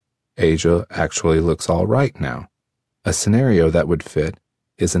Asia actually looks all right now. A scenario that would fit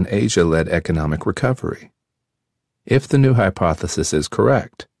is an Asia-led economic recovery. If the new hypothesis is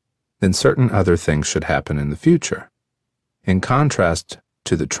correct, then certain other things should happen in the future. In contrast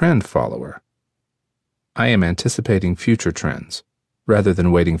to the trend follower, I am anticipating future trends, rather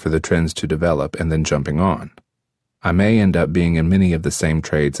than waiting for the trends to develop and then jumping on. I may end up being in many of the same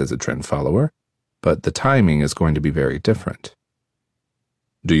trades as a trend follower, but the timing is going to be very different.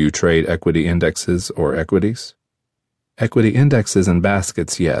 Do you trade equity indexes or equities? Equity indexes and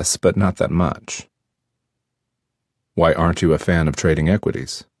baskets, yes, but not that much. Why aren't you a fan of trading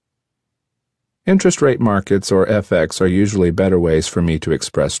equities? Interest rate markets or FX are usually better ways for me to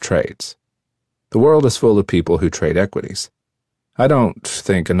express trades. The world is full of people who trade equities. I don't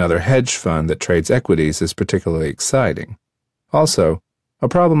think another hedge fund that trades equities is particularly exciting. Also, a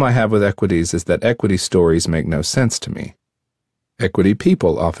problem I have with equities is that equity stories make no sense to me. Equity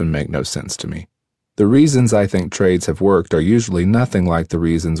people often make no sense to me. The reasons I think trades have worked are usually nothing like the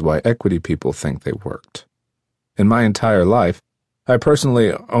reasons why equity people think they worked. In my entire life, I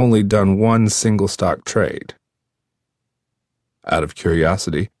personally only done one single stock trade. Out of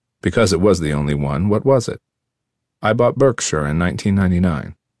curiosity, because it was the only one, what was it? I bought Berkshire in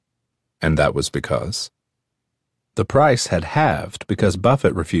 1999. And that was because the price had halved because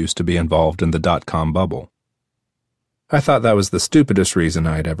Buffett refused to be involved in the dot-com bubble. I thought that was the stupidest reason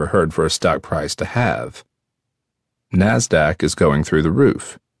I had ever heard for a stock price to halve. NASDAQ is going through the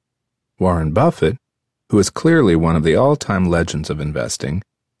roof. Warren Buffett, who is clearly one of the all-time legends of investing,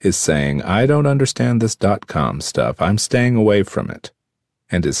 is saying, I don't understand this dot-com stuff, I'm staying away from it.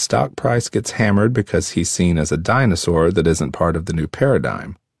 And his stock price gets hammered because he's seen as a dinosaur that isn't part of the new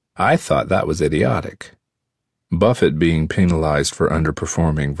paradigm. I thought that was idiotic. Buffett being penalized for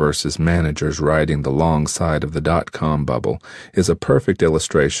underperforming versus managers riding the long side of the dot-com bubble is a perfect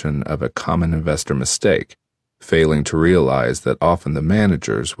illustration of a common investor mistake, failing to realize that often the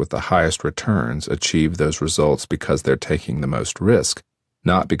managers with the highest returns achieve those results because they're taking the most risk,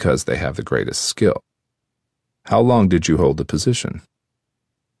 not because they have the greatest skill. How long did you hold the position?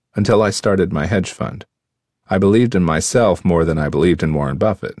 Until I started my hedge fund. I believed in myself more than I believed in Warren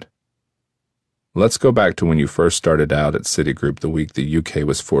Buffett. Let's go back to when you first started out at Citigroup the week the UK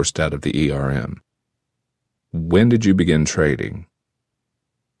was forced out of the ERM. When did you begin trading?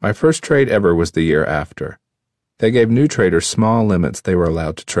 My first trade ever was the year after. They gave new traders small limits they were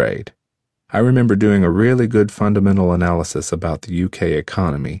allowed to trade. I remember doing a really good fundamental analysis about the UK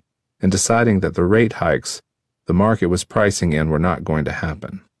economy and deciding that the rate hikes the market was pricing in were not going to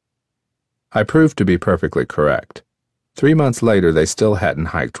happen. I proved to be perfectly correct. 3 months later, they still hadn't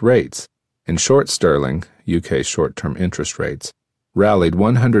hiked rates, and short sterling, UK short-term interest rates, rallied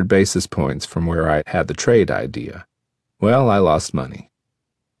 100 basis points from where I had the trade idea. Well, I lost money.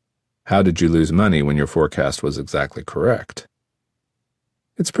 How did you lose money when your forecast was exactly correct?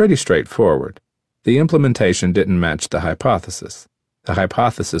 It's pretty straightforward. The implementation didn't match the hypothesis. The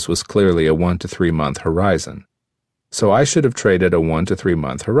hypothesis was clearly a 1 to 3 month horizon. So I should have traded a 1 to 3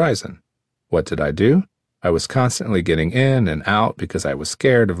 month horizon. What did I do? I was constantly getting in and out because I was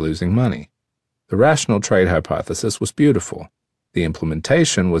scared of losing money. The rational trade hypothesis was beautiful. The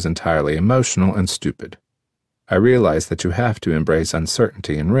implementation was entirely emotional and stupid. I realized that you have to embrace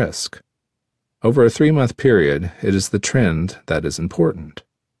uncertainty and risk. Over a 3-month period, it is the trend that is important.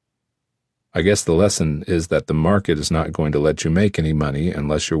 I guess the lesson is that the market is not going to let you make any money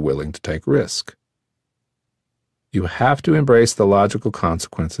unless you're willing to take risk. You have to embrace the logical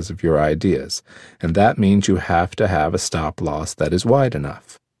consequences of your ideas, and that means you have to have a stop loss that is wide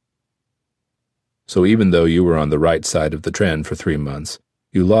enough. So even though you were on the right side of the trend for 3 months,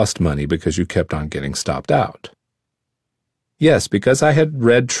 you lost money because you kept on getting stopped out. Yes, because I had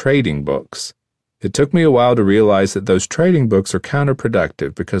read trading books. It took me a while to realize that those trading books are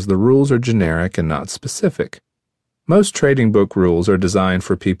counterproductive because the rules are generic and not specific. Most trading book rules are designed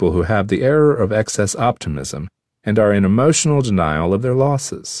for people who have the error of excess optimism and are in emotional denial of their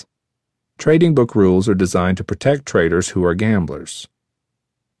losses. Trading book rules are designed to protect traders who are gamblers.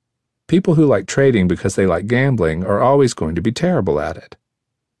 People who like trading because they like gambling are always going to be terrible at it.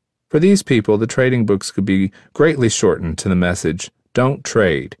 For these people, the trading books could be greatly shortened to the message, "Don't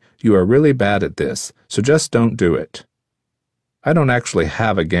trade. You are really bad at this, so just don't do it." I don't actually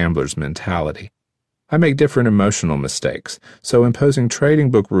have a gambler's mentality. I make different emotional mistakes, so imposing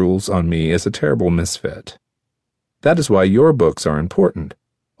trading book rules on me is a terrible misfit. That is why your books are important.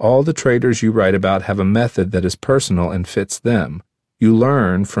 All the traders you write about have a method that is personal and fits them. You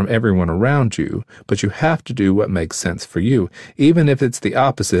learn from everyone around you, but you have to do what makes sense for you, even if it's the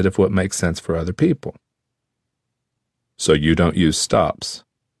opposite of what makes sense for other people. So you don't use stops.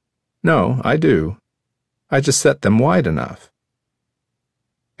 No, I do. I just set them wide enough.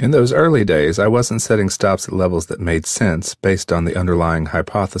 In those early days, I wasn't setting stops at levels that made sense based on the underlying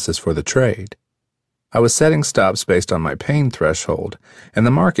hypothesis for the trade. I was setting stops based on my pain threshold, and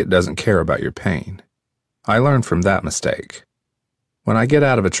the market doesn't care about your pain. I learned from that mistake. When I get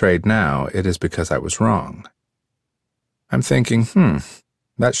out of a trade now, it is because I was wrong. I'm thinking,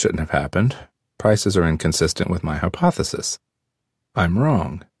 that shouldn't have happened. Prices are inconsistent with my hypothesis. I'm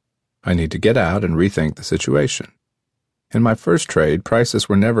wrong. I need to get out and rethink the situation. In my first trade, prices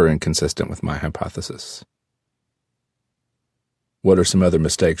were never inconsistent with my hypothesis. What are some other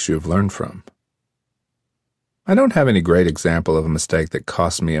mistakes you have learned from? I don't have any great example of a mistake that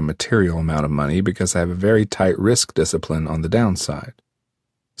cost me a material amount of money because I have a very tight risk discipline on the downside.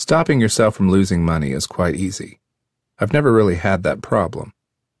 Stopping yourself from losing money is quite easy. I've never really had that problem.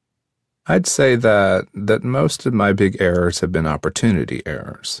 I'd say that most of my big errors have been opportunity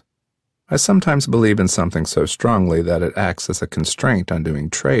errors. I sometimes believe in something so strongly that it acts as a constraint on doing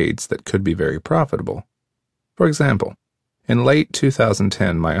trades that could be very profitable. For example, in late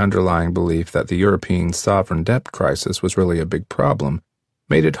 2010, my underlying belief that the European sovereign debt crisis was really a big problem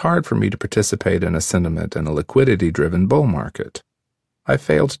made it hard for me to participate in a sentiment and a liquidity-driven bull market. I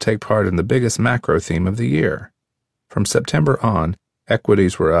failed to take part in the biggest macro theme of the year. From September on,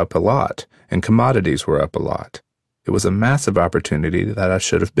 equities were up a lot, and commodities were up a lot. It was a massive opportunity that I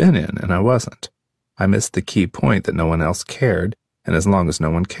should have been in, and I wasn't. I missed the key point that no one else cared, and as long as no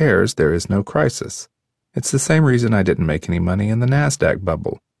one cares, there is no crisis. It's the same reason I didn't make any money in the NASDAQ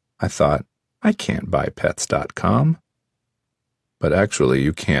bubble. I thought, I can't buy pets.com. But actually,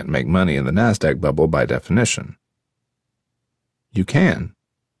 you can't make money in the NASDAQ bubble by definition. You can.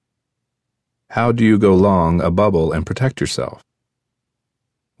 How do you go long a bubble and protect yourself?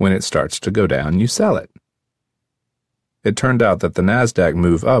 When it starts to go down, you sell it. It turned out that the NASDAQ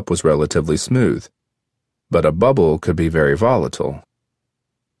move up was relatively smooth, but a bubble could be very volatile.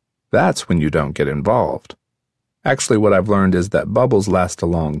 That's when you don't get involved. Actually, what I've learned is that bubbles last a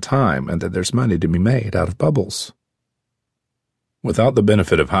long time and that there's money to be made out of bubbles. Without the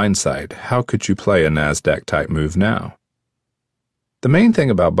benefit of hindsight, how could you play a NASDAQ-type move now? The main thing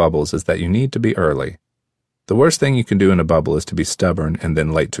about bubbles is that you need to be early. The worst thing you can do in a bubble is to be stubborn and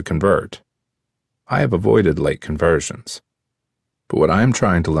then late to convert. I have avoided late conversions. But what I'm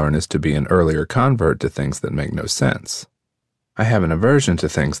trying to learn is to be an earlier convert to things that make no sense. I have an aversion to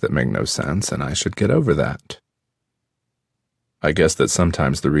things that make no sense, and I should get over that. I guess that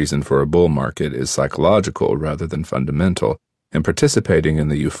sometimes the reason for a bull market is psychological rather than fundamental, and participating in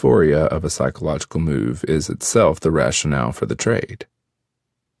the euphoria of a psychological move is itself the rationale for the trade.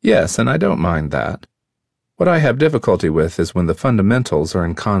 Yes, and I don't mind that. What I have difficulty with is when the fundamentals are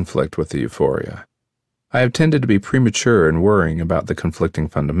in conflict with the euphoria. I have tended to be premature in worrying about the conflicting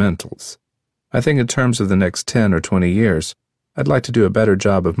fundamentals. I think in terms of the next 10 or 20 years, I'd like to do a better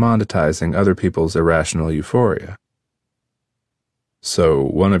job of monetizing other people's irrational euphoria. So,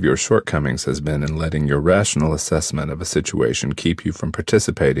 one of your shortcomings has been in letting your rational assessment of a situation keep you from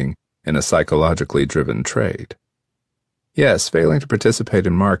participating in a psychologically driven trade. Yes, failing to participate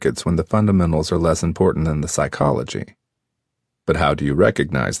in markets when the fundamentals are less important than the psychology. But how do you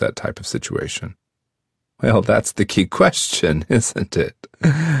recognize that type of situation? Well, that's the key question, isn't it?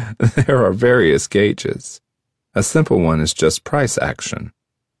 There are various gauges. A simple one is just price action.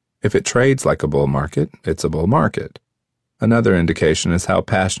 If it trades like a bull market, it's a bull market. Another indication is how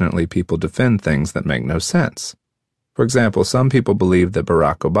passionately people defend things that make no sense. For example, some people believe that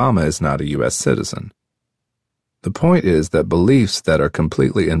Barack Obama is not a U.S. citizen. The point is that beliefs that are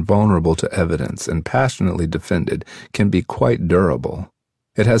completely invulnerable to evidence and passionately defended can be quite durable.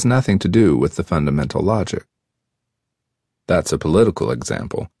 It has nothing to do with the fundamental logic. That's a political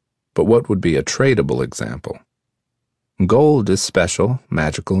example, but what would be a tradable example? Gold is special,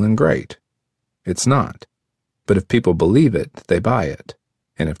 magical, and great. It's not. But if people believe it, they buy it.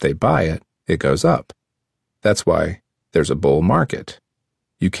 And if they buy it, it goes up. That's why there's a bull market.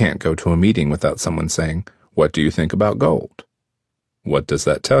 You can't go to a meeting without someone saying, "What do you think about gold?" What does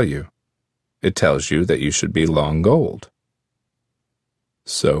that tell you? It tells you that you should be long gold.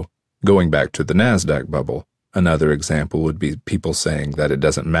 So, going back to the NASDAQ bubble, another example would be people saying that it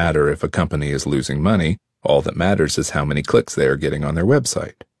doesn't matter if a company is losing money, all that matters is how many clicks they are getting on their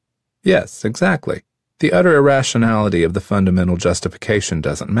website. Yes, exactly. The utter irrationality of the fundamental justification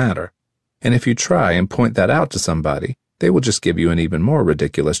doesn't matter. And if you try and point that out to somebody, they will just give you an even more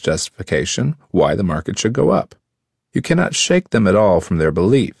ridiculous justification why the market should go up. You cannot shake them at all from their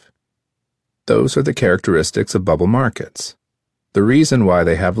belief. Those are the characteristics of bubble markets. The reason why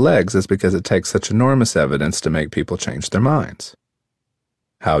they have legs is because it takes such enormous evidence to make people change their minds.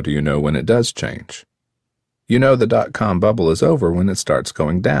 How do you know when it does change? You know the dot-com bubble is over when it starts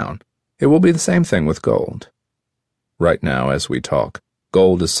going down. It will be the same thing with gold. Right now, as we talk,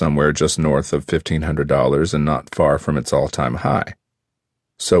 gold is somewhere just north of $1,500 and not far from its all-time high.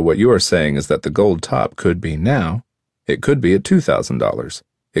 So what you are saying is that the gold top could be now, it could be at $2,000,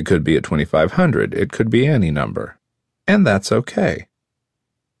 it could be at $2,500, it could be any number. And that's okay.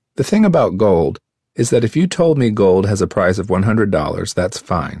 The thing about gold is that if you told me gold has a price of $100, that's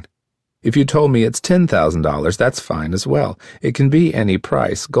fine. If you told me it's $10,000, that's fine as well. It can be any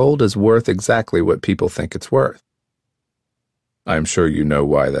price. Gold is worth exactly what people think it's worth. I am sure you know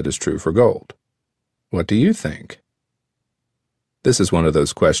why that is true for gold. What do you think? This is one of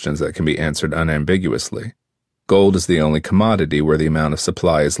those questions that can be answered unambiguously. Gold is the only commodity where the amount of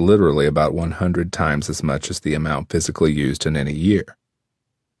supply is literally about 100 times as much as the amount physically used in any year.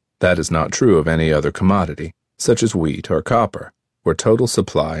 That is not true of any other commodity, such as wheat or copper, where total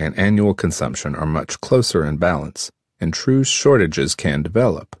supply and annual consumption are much closer in balance, and true shortages can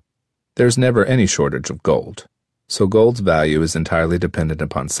develop. There's never any shortage of gold, so gold's value is entirely dependent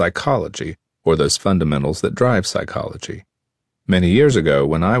upon psychology, or those fundamentals that drive psychology. Many years ago,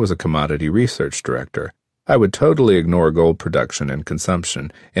 when I was a commodity research director, I would totally ignore gold production and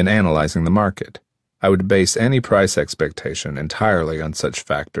consumption in analyzing the market. I would base any price expectation entirely on such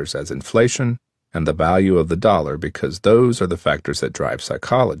factors as inflation and the value of the dollar because those are the factors that drive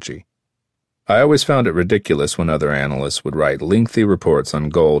psychology. I always found it ridiculous when other analysts would write lengthy reports on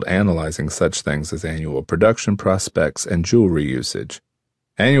gold analyzing such things as annual production prospects and jewelry usage.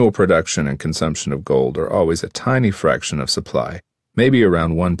 Annual production and consumption of gold are always a tiny fraction of supply, maybe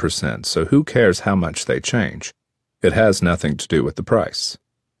around 1%, so who cares how much they change? It has nothing to do with the price.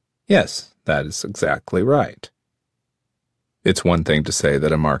 Yes, that is exactly right. It's one thing to say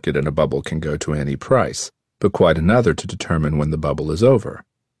that a market in a bubble can go to any price, but quite another to determine when the bubble is over.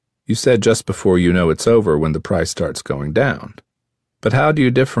 You said just before you know it's over when the price starts going down. But how do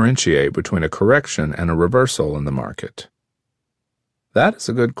you differentiate between a correction and a reversal in the market? That is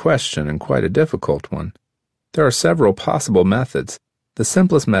a good question and quite a difficult one. There are several possible methods. The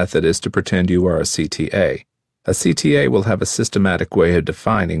simplest method is to pretend you are a CTA. A CTA will have a systematic way of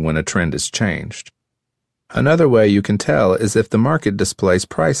defining when a trend is changed. Another way you can tell is if the market displays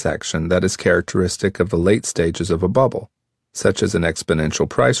price action that is characteristic of the late stages of a bubble, such as an exponential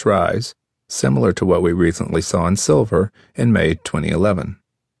price rise, similar to what we recently saw in silver in May 2011.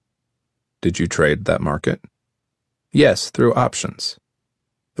 Did you trade that market? Yes, through options.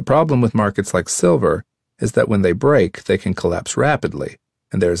 The problem with markets like silver is that when they break, they can collapse rapidly,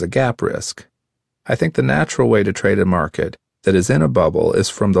 and there is a gap risk. I think the natural way to trade a market that is in a bubble is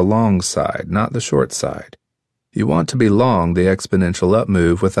from the long side, not the short side. You want to be long the exponential up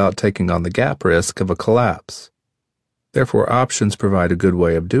move without taking on the gap risk of a collapse. Therefore, options provide a good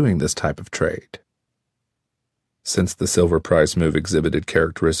way of doing this type of trade. Since the silver price move exhibited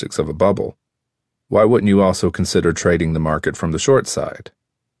characteristics of a bubble, why wouldn't you also consider trading the market from the short side?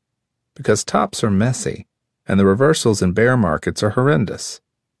 Because tops are messy, and the reversals in bear markets are horrendous.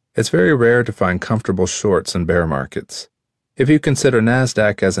 It's very rare to find comfortable shorts in bear markets. If you consider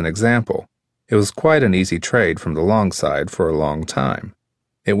NASDAQ as an example, it was quite an easy trade from the long side for a long time.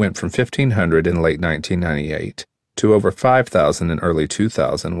 It went from 1,500 in late 1998 to over 5,000 in early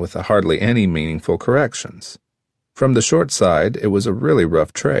 2000 with hardly any meaningful corrections. From the short side, it was a really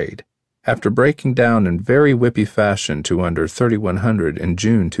rough trade. After breaking down in very whippy fashion to under 3,100 in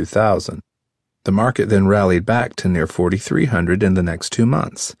June 2000, the market then rallied back to near 4,300 in the next 2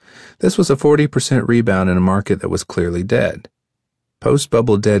 months. This was a 40% rebound in a market that was clearly dead.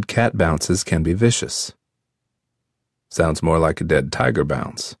 Post-bubble dead cat bounces can be vicious. Sounds more like a dead tiger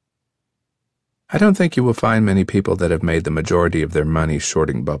bounce. I don't think you will find many people that have made the majority of their money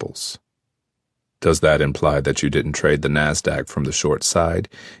shorting bubbles. Does that imply that you didn't trade the NASDAQ from the short side,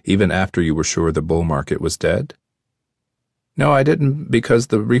 even after you were sure the bull market was dead? No, I didn't, because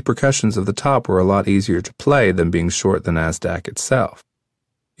the repercussions of the top were a lot easier to play than being short the NASDAQ itself.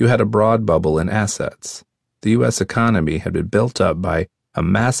 You had a broad bubble in assets. The U.S. economy had been built up by a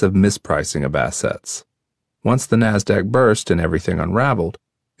massive mispricing of assets. Once the NASDAQ burst and everything unraveled,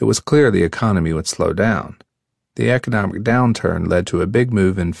 it was clear the economy would slow down. The economic downturn led to a big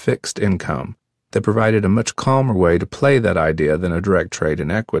move in fixed income that provided a much calmer way to play that idea than a direct trade in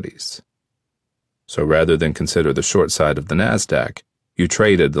equities. So rather than consider the short side of the NASDAQ, you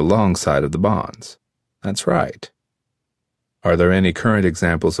traded the long side of the bonds. That's right. Are there any current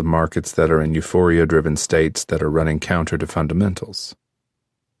examples of markets that are in euphoria-driven states that are running counter to fundamentals?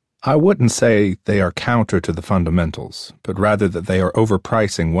 I wouldn't say they are counter to the fundamentals, but rather that they are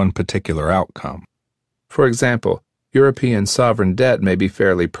overpricing one particular outcome. For example, European sovereign debt may be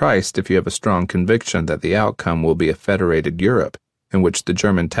fairly priced if you have a strong conviction that the outcome will be a federated Europe in which the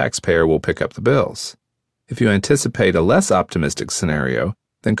German taxpayer will pick up the bills. If you anticipate a less optimistic scenario,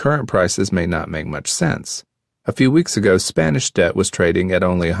 then current prices may not make much sense. A few weeks ago, Spanish debt was trading at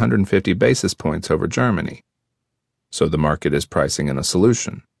only 150 basis points over Germany. So the market is pricing in a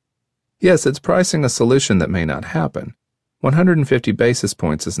solution. Yes, it's pricing a solution that may not happen. 150 basis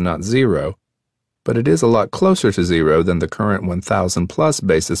points is not zero, but it is a lot closer to zero than the current 1,000 plus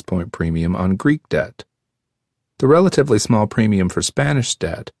basis point premium on Greek debt. The relatively small premium for Spanish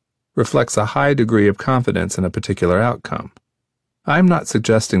debt reflects a high degree of confidence in a particular outcome. I'm not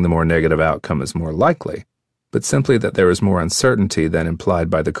suggesting the more negative outcome is more likely, but simply that there is more uncertainty than implied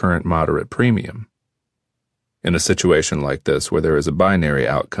by the current moderate premium. In a situation like this where there is a binary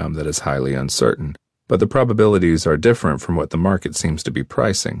outcome that is highly uncertain, but the probabilities are different from what the market seems to be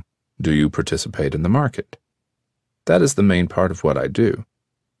pricing, do you participate in the market? That is the main part of what I do.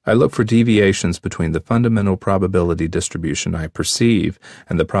 I look for deviations between the fundamental probability distribution I perceive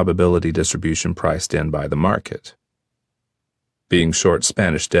and the probability distribution priced in by the market. Being short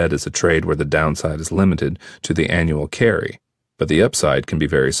Spanish debt is a trade where the downside is limited to the annual carry, but the upside can be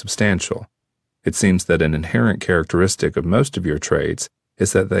very substantial. It seems that an inherent characteristic of most of your trades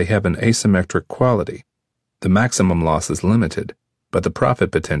is that they have an asymmetric quality. The maximum loss is limited, but the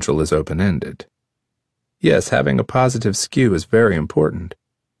profit potential is open-ended. Yes, having a positive skew is very important.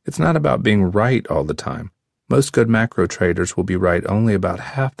 It's not about being right all the time. Most good macro traders will be right only about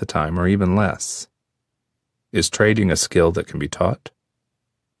half the time or even less. Is trading a skill that can be taught?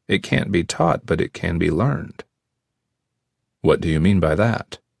 It can't be taught, but it can be learned. What do you mean by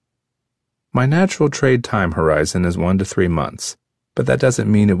that? My natural trade time horizon is 1 to 3 months, but that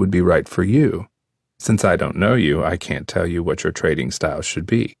doesn't mean it would be right for you. Since I don't know you, I can't tell you what your trading style should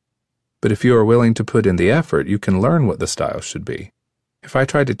be. But if you are willing to put in the effort, you can learn what the style should be. If I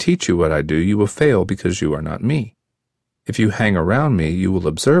try to teach you what I do, you will fail because you are not me. If you hang around me, you will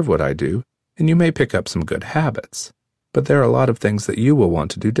observe what I do, and you may pick up some good habits. But there are a lot of things that you will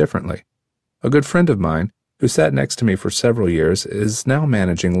want to do differently. A good friend of mine, who sat next to me for several years, is now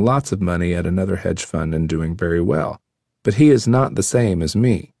managing lots of money at another hedge fund and doing very well. But he is not the same as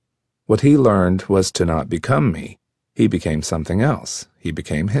me. What he learned was to not become me. He became something else. He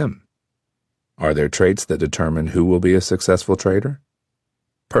became him. Are there traits that determine who will be a successful trader?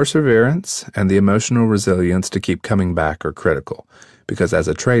 Perseverance and the emotional resilience to keep coming back are critical, because as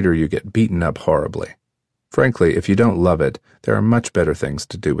a trader you get beaten up horribly. Frankly, if you don't love it, there are much better things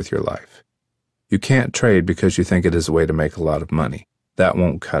to do with your life. You can't trade because you think it is a way to make a lot of money. That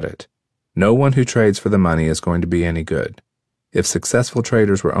won't cut it. No one who trades for the money is going to be any good. If successful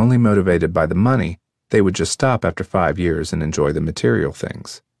traders were only motivated by the money, they would just stop after 5 years and enjoy the material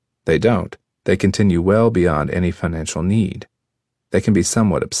things. They don't. They continue well beyond any financial need. They can be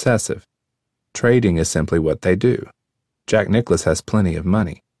somewhat obsessive. Trading is simply what they do. Jack Nicklaus has plenty of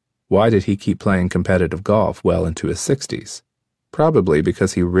money. Why did he keep playing competitive golf well into his 60s? Probably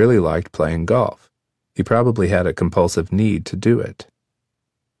because he really liked playing golf. He probably had a compulsive need to do it.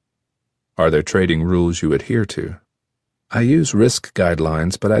 Are there trading rules you adhere to? I use risk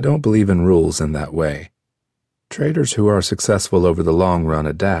guidelines, but I don't believe in rules in that way. Traders who are successful over the long run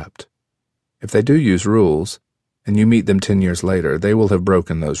adapt. If they do use rules, and you meet them 10 years later, they will have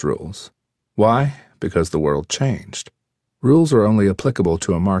broken those rules. Why? Because the world changed. Rules are only applicable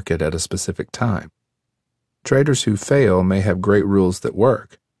to a market at a specific time. Traders who fail may have great rules that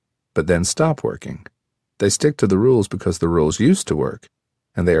work, but then stop working. They stick to the rules because the rules used to work,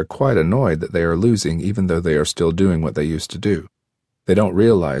 and they are quite annoyed that they are losing even though they are still doing what they used to do. They don't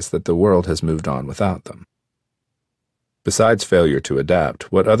realize that the world has moved on without them. Besides failure to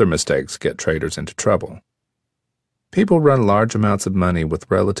adapt, what other mistakes get traders into trouble? People run large amounts of money with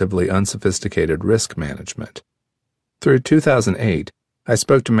relatively unsophisticated risk management. Through 2008, I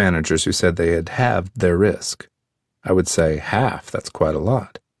spoke to managers who said they had halved their risk. I would say, half, that's quite a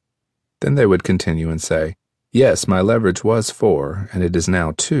lot. Then they would continue and say, yes, my leverage was 4, and it is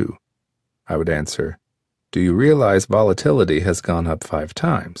now 2. I would answer, do you realize volatility has gone up 5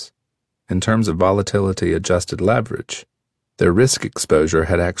 times? In terms of volatility-adjusted leverage, their risk exposure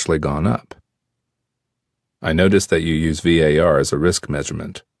had actually gone up. I noticed that you use VAR as a risk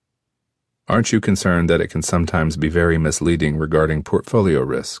measurement. Aren't you concerned that it can sometimes be very misleading regarding portfolio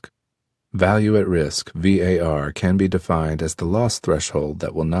risk? Value at risk, VAR, can be defined as the loss threshold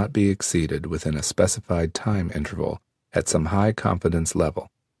that will not be exceeded within a specified time interval at some high confidence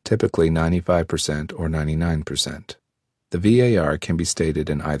level, typically 95% or 99%. The VAR can be stated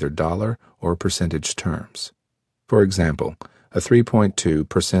in either dollar or percentage terms. For example, a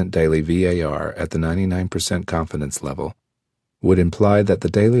 3.2% daily VAR at the 99% confidence level would imply that the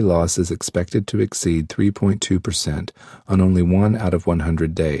daily loss is expected to exceed 3.2% on only 1 out of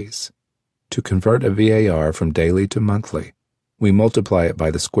 100 days. To convert a VAR from daily to monthly, we multiply it by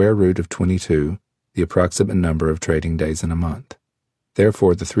the square root of 22, the approximate number of trading days in a month.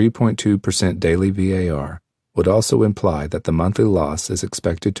 Therefore, the 3.2% daily VAR would also imply that the monthly loss is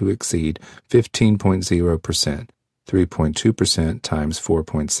expected to exceed 15.0%, 3.2% times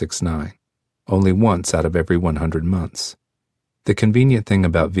 4.69, only once out of every 100 months. The convenient thing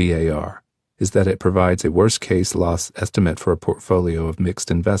about VAR is that it provides a worst-case loss estimate for a portfolio of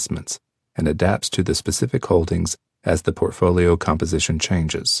mixed investments and adapts to the specific holdings as the portfolio composition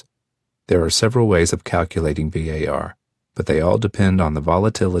changes. There are several ways of calculating VAR, but they all depend on the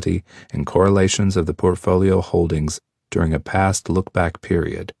volatility and correlations of the portfolio holdings during a past look-back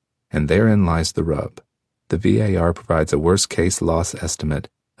period, and therein lies the rub. The VAR provides a worst-case loss estimate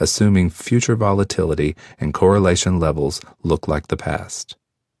assuming future volatility and correlation levels look like the past.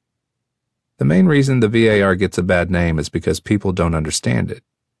 The main reason the VAR gets a bad name is because people don't understand it.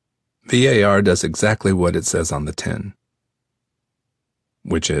 VAR does exactly what it says on the tin,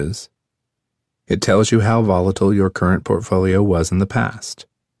 which is, it tells you how volatile your current portfolio was in the past.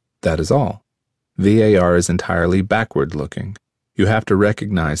 That is all. VAR is entirely backward-looking. You have to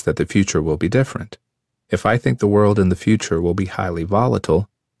recognize that the future will be different. If I think the world in the future will be highly volatile,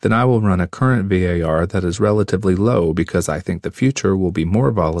 then I will run a current VAR that is relatively low because I think the future will be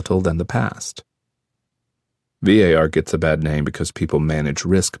more volatile than the past. VAR gets a bad name because people manage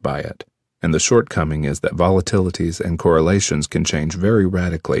risk by it, and the shortcoming is that volatilities and correlations can change very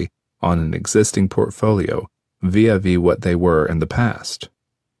radically on an existing portfolio vis-a-vis what they were in the past.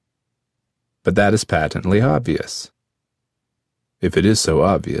 But that is patently obvious. If it is so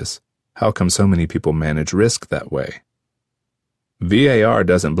obvious, how come so many people manage risk that way? VAR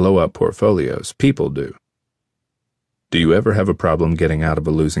doesn't blow up portfolios, people do. Do you ever have a problem getting out of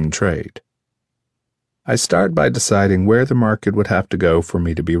a losing trade? I start by deciding where the market would have to go for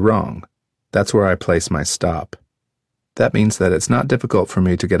me to be wrong. That's where I place my stop. That means that it's not difficult for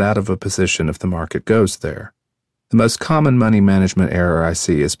me to get out of a position if the market goes there. The most common money management error I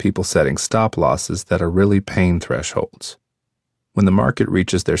see is people setting stop losses that are really pain thresholds. When the market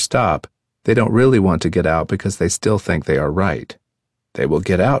reaches their stop, they don't really want to get out because they still think they are right. They will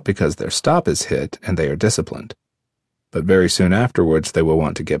get out because their stop is hit and they are disciplined. But very soon afterwards, they will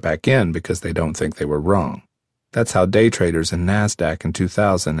want to get back in because they don't think they were wrong. That's how day traders in NASDAQ in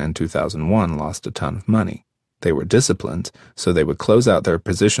 2000 and 2001 lost a ton of money. They were disciplined, so they would close out their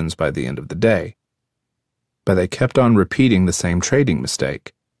positions by the end of the day. But they kept on repeating the same trading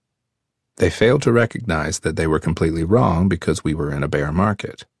mistake. They failed to recognize that they were completely wrong because we were in a bear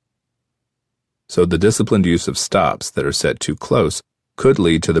market. So the disciplined use of stops that are set too close could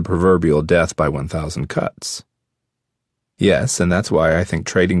lead to the proverbial death by 1,000 cuts. Yes, and that's why I think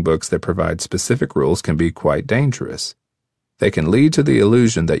trading books that provide specific rules can be quite dangerous. They can lead to the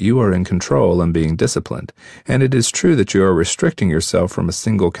illusion that you are in control and being disciplined, and it is true that you are restricting yourself from a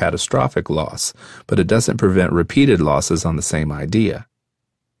single catastrophic loss, but it doesn't prevent repeated losses on the same idea.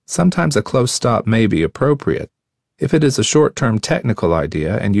 Sometimes a close stop may be appropriate. If it is a short-term technical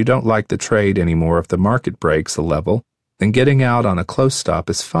idea and you don't like the trade anymore if the market breaks a level, then getting out on a close stop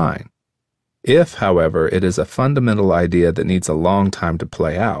is fine. If, however, it is a fundamental idea that needs a long time to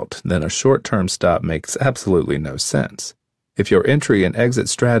play out, then a short-term stop makes absolutely no sense. If your entry and exit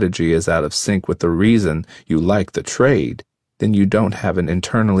strategy is out of sync with the reason you like the trade, then you don't have an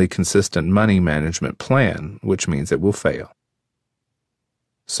internally consistent money management plan, which means it will fail.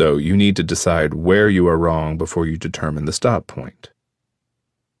 So you need to decide where you are wrong before you determine the stop point.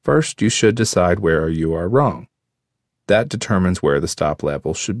 First, you should decide where you are wrong. That determines where the stop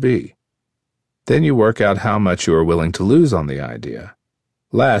level should be. Then you work out how much you are willing to lose on the idea.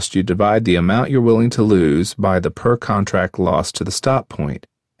 Last, you divide the amount you're willing to lose by the per-contract loss to the stop point,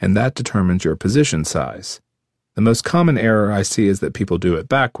 and that determines your position size. The most common error I see is that people do it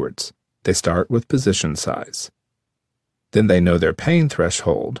backwards. They start with position size. Then they know their pain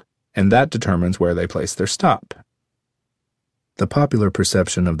threshold, and that determines where they place their stop. The popular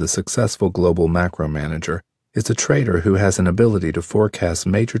perception of the successful global macro manager is a trader who has an ability to forecast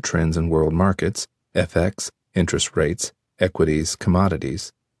major trends in world markets, FX, interest rates, equities,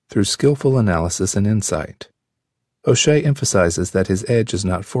 commodities, through skillful analysis and insight. O'Shea emphasizes that his edge is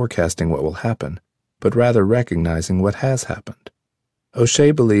not forecasting what will happen, but rather recognizing what has happened.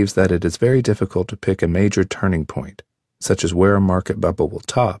 O'Shea believes that it is very difficult to pick a major turning point, such as where a market bubble will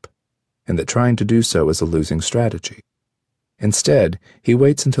top, and that trying to do so is a losing strategy. Instead, he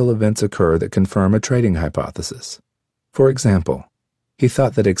waits until events occur that confirm a trading hypothesis. For example, he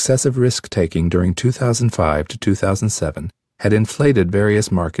thought that excessive risk-taking during 2005 to 2007 had inflated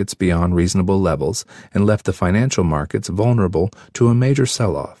various markets beyond reasonable levels and left the financial markets vulnerable to a major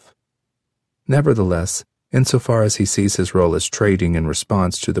sell-off. Nevertheless, insofar as he sees his role as trading in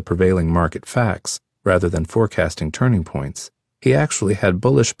response to the prevailing market facts rather than forecasting turning points, he actually had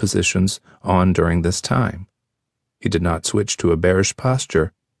bullish positions on during this time. He did not switch to a bearish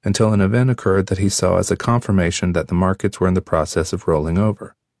posture until an event occurred that he saw as a confirmation that the markets were in the process of rolling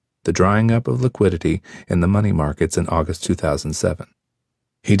over, the drying up of liquidity in the money markets in August 2007.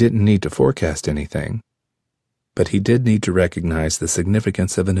 He didn't need to forecast anything, but he did need to recognize the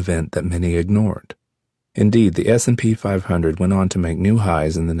significance of an event that many ignored. Indeed, the S&P 500 went on to make new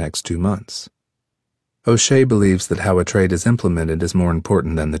highs in the next 2 months. O'Shea believes that how a trade is implemented is more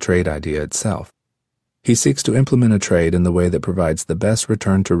important than the trade idea itself. He seeks to implement a trade in the way that provides the best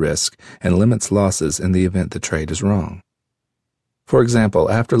return to risk and limits losses in the event the trade is wrong. For example,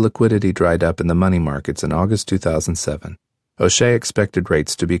 after liquidity dried up in the money markets in August 2007, O'Shea expected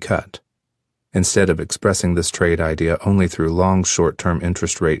rates to be cut. Instead of expressing this trade idea only through long short-term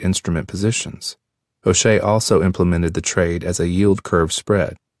interest rate instrument positions, O'Shea also implemented the trade as a yield curve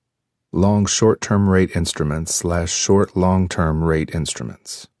spread, long short-term rate instruments / short long-term rate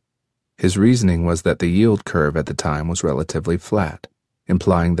instruments. His reasoning was that the yield curve at the time was relatively flat,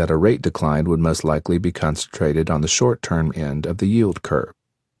 implying that a rate decline would most likely be concentrated on the short-term end of the yield curve.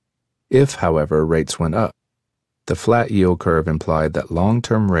 If, however, rates went up, the flat yield curve implied that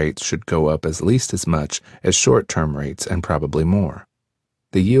long-term rates should go up at least as much as short-term rates and probably more.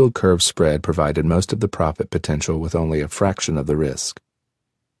 The yield curve spread provided most of the profit potential with only a fraction of the risk.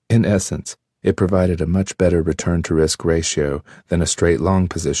 In essence, it provided a much better return-to-risk ratio than a straight long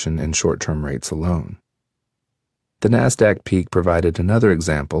position in short-term rates alone. The NASDAQ peak provided another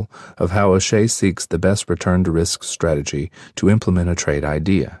example of how O'Shea seeks the best return-to-risk strategy to implement a trade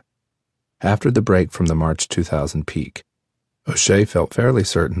idea. After the break from the March 2000 peak, O'Shea felt fairly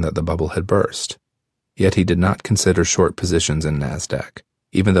certain that the bubble had burst. Yet he did not consider short positions in NASDAQ,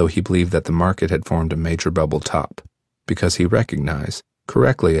 even though he believed that the market had formed a major bubble top, because he recognized,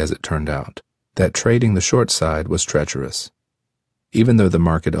 correctly as it turned out, that trading the short side was treacherous. Even though the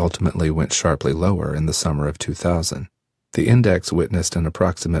market ultimately went sharply lower in the summer of 2000, the index witnessed an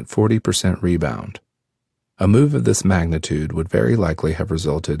approximate 40% rebound. A move of this magnitude would very likely have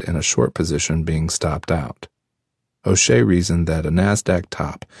resulted in a short position being stopped out. O'Shea reasoned that a NASDAQ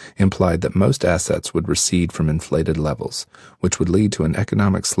top implied that most assets would recede from inflated levels, which would lead to an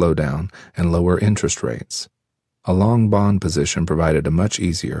economic slowdown and lower interest rates. A long bond position provided a much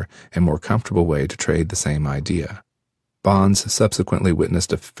easier and more comfortable way to trade the same idea. Bonds subsequently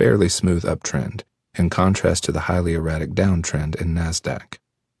witnessed a fairly smooth uptrend, in contrast to the highly erratic downtrend in NASDAQ.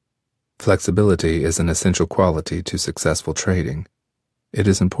 Flexibility is an essential quality to successful trading. It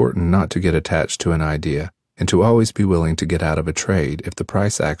is important not to get attached to an idea and to always be willing to get out of a trade if the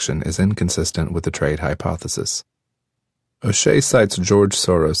price action is inconsistent with the trade hypothesis. O'Shea cites George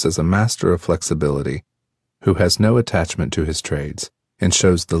Soros as a master of flexibility, who has no attachment to his trades and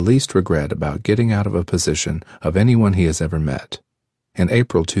shows the least regret about getting out of a position of anyone he has ever met. In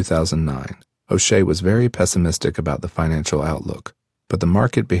April 2009, O'Shea was very pessimistic about the financial outlook, but the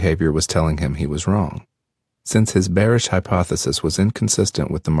market behavior was telling him he was wrong. Since his bearish hypothesis was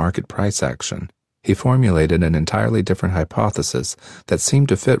inconsistent with the market price action, he formulated an entirely different hypothesis that seemed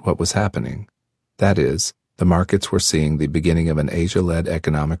to fit what was happening. That is, the markets were seeing the beginning of an Asia-led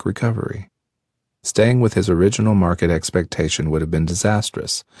economic recovery. Staying with his original market expectation would have been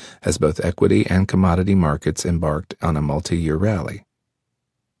disastrous, as both equity and commodity markets embarked on a multi-year rally.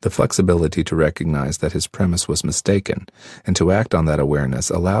 The flexibility to recognize that his premise was mistaken and to act on that awareness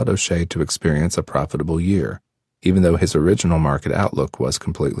allowed O'Shea to experience a profitable year, even though his original market outlook was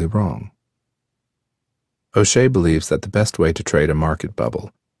completely wrong. O'Shea believes that the best way to trade a market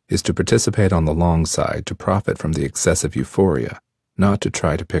bubble is to participate on the long side to profit from the excessive euphoria, not to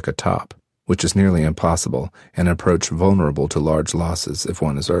try to pick a top, which is nearly impossible and approach vulnerable to large losses if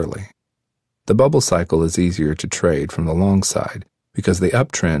one is early. The bubble cycle is easier to trade from the long side because the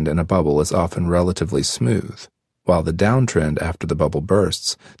uptrend in a bubble is often relatively smooth, while the downtrend after the bubble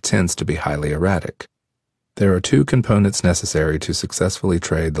bursts tends to be highly erratic. There are two components necessary to successfully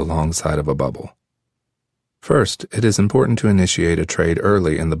trade the long side of a bubble. First, it is important to initiate a trade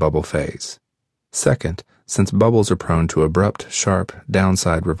early in the bubble phase. Second, since bubbles are prone to abrupt, sharp,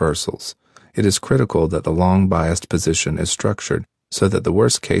 downside reversals, it is critical that the long-biased position is structured so that the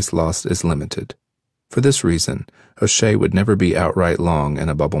worst-case loss is limited. For this reason, O'Shea would never be outright long in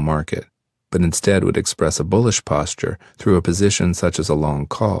a bubble market, but instead would express a bullish posture through a position such as a long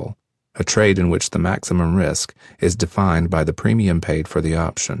call, a trade in which the maximum risk is defined by the premium paid for the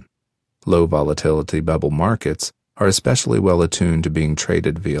option. Low volatility bubble markets are especially well attuned to being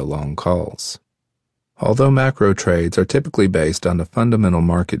traded via long calls. Although macro trades are typically based on a fundamental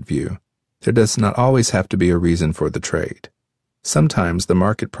market view, there does not always have to be a reason for the trade. Sometimes the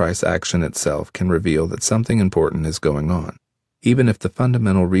market price action itself can reveal that something important is going on, even if the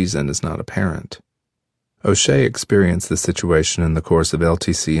fundamental reason is not apparent. O'Shea experienced this situation in the course of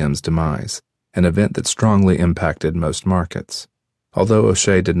LTCM's demise, an event that strongly impacted most markets. Although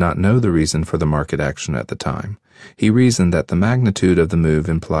O'Shea did not know the reason for the market action at the time, he reasoned that the magnitude of the move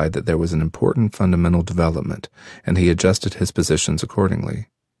implied that there was an important fundamental development, and he adjusted his positions accordingly.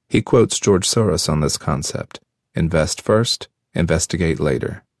 He quotes George Soros on this concept: invest first, investigate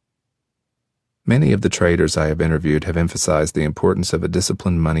later. Many of the traders I have interviewed have emphasized the importance of a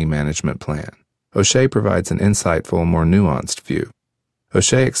disciplined money management plan. O'Shea provides an insightful, more nuanced view.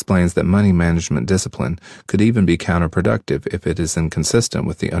 O'Shea explains that money management discipline could even be counterproductive if it is inconsistent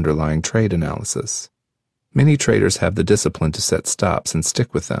with the underlying trade analysis. Many traders have the discipline to set stops and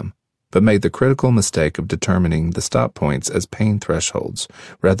stick with them, but made the critical mistake of determining the stop points as pain thresholds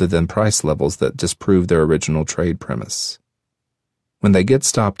rather than price levels that disprove their original trade premise. When they get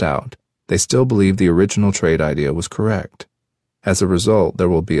stopped out, they still believe the original trade idea was correct. As a result, there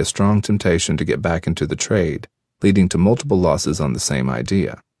will be a strong temptation to get back into the trade, leading to multiple losses on the same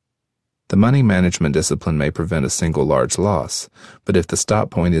idea. The money management discipline may prevent a single large loss, but if the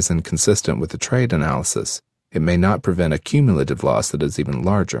stop point is inconsistent with the trade analysis, it may not prevent a cumulative loss that is even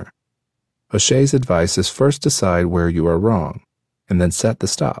larger. O'Shea's advice is first decide where you are wrong, and then set the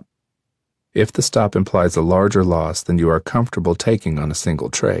stop. If the stop implies a larger loss than you are comfortable taking on a single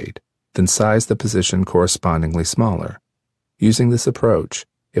trade, then size the position correspondingly smaller. Using this approach,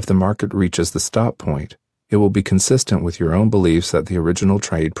 if the market reaches the stop point, it will be consistent with your own beliefs that the original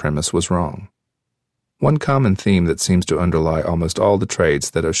trade premise was wrong. One common theme that seems to underlie almost all the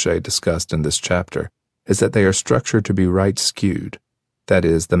trades that O'Shea discussed in this chapter is that they are structured to be right-skewed. That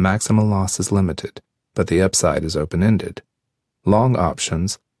is, the maximum loss is limited, but the upside is open-ended. Long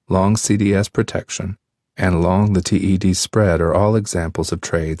options, long CDS protection, and long the TED spread are all examples of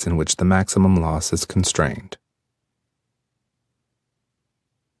trades in which the maximum loss is constrained.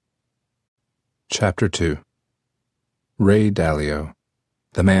 Chapter 2. Ray Dalio,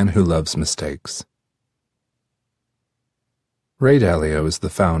 The Man Who Loves Mistakes. Ray Dalio is the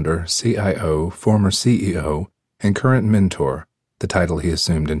founder, CIO, former CEO, and current mentor, the title he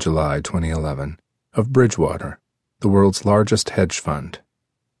assumed in July 2011, of Bridgewater, the world's largest hedge fund.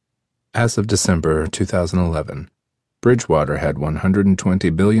 As of December 2011, Bridgewater had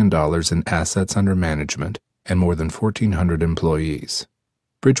 $120 billion in assets under management and more than 1,400 employees.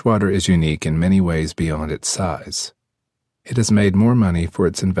 Bridgewater is unique in many ways beyond its size. It has made more money for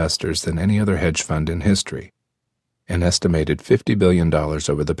its investors than any other hedge fund in history, an estimated $50 billion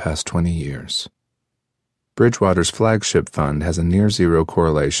over the past 20 years. Bridgewater's flagship fund has a near-zero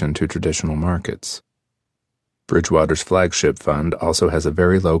correlation to traditional markets. Bridgewater's flagship fund also has a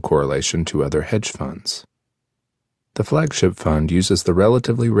very low correlation to other hedge funds. The flagship fund uses the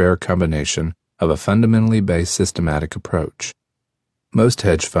relatively rare combination of a fundamentally based systematic approach. Most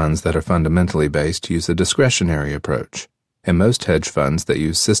hedge funds that are fundamentally based use a discretionary approach, and most hedge funds that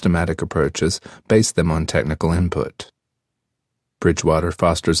use systematic approaches base them on technical input. Bridgewater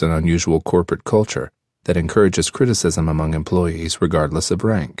fosters an unusual corporate culture that encourages criticism among employees regardless of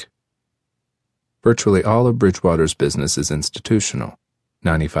rank. Virtually all of Bridgewater's business is institutional,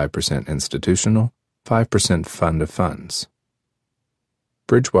 95% institutional, 5% fund of funds.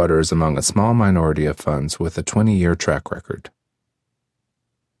 Bridgewater is among a small minority of funds with a 20-year track record.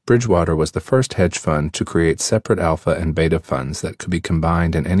 Bridgewater was the first hedge fund to create separate alpha and beta funds that could be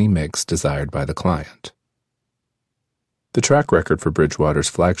combined in any mix desired by the client. The track record for Bridgewater's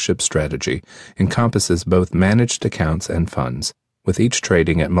flagship strategy encompasses both managed accounts and funds, with each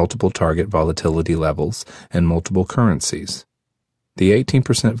trading at multiple target volatility levels and multiple currencies. The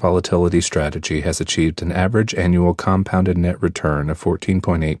 18% volatility strategy has achieved an average annual compounded net return of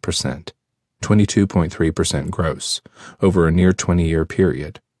 14.8%, 22.3% gross, over a near 20-year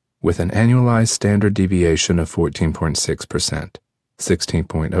period, with an annualized standard deviation of 14.6%,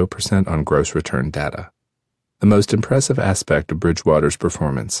 16.0% on gross return data. The most impressive aspect of Bridgewater's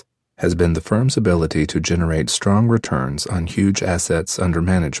performance has been the firm's ability to generate strong returns on huge assets under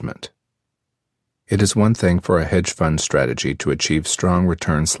management. It is one thing for a hedge fund strategy to achieve strong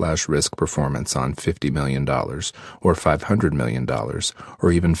return/risk performance on $50 million, or $500 million,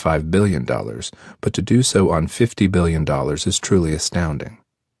 or even $5 billion, but to do so on $50 billion is truly astounding.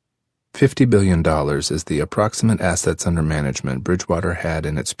 $50 billion is the approximate assets under management Bridgewater had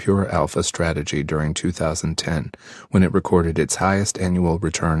in its pure alpha strategy during 2010, when it recorded its highest annual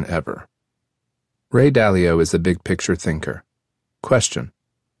return ever. Ray Dalio is a big-picture thinker. Question: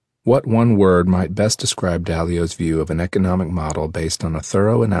 what one word might best describe Dalio's view of an economic model based on a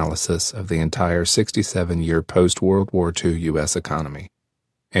thorough analysis of the entire 67-year post-World War II U.S. economy?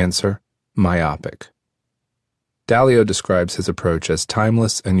 Answer: myopic. Dalio describes his approach as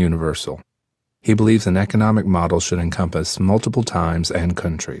timeless and universal. He believes an economic model should encompass multiple times and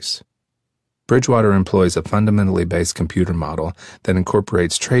countries. Bridgewater employs a fundamentally based computer model that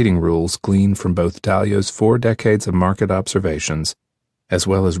incorporates trading rules gleaned from both Dalio's 4 decades of market observations, as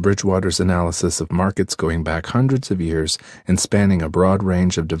well as Bridgewater's analysis of markets going back hundreds of years and spanning a broad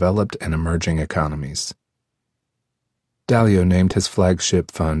range of developed and emerging economies. Dalio named his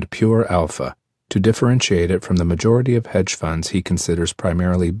flagship fund Pure Alpha to differentiate it from the majority of hedge funds he considers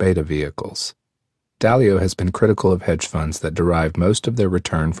primarily beta vehicles. Dalio has been critical of hedge funds that derive most of their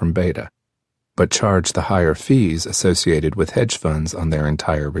return from beta, but charge the higher fees associated with hedge funds on their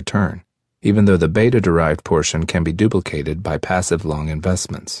entire return, even though the beta-derived portion can be duplicated by passive long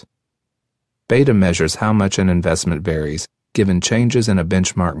investments. Beta measures how much an investment varies given changes in a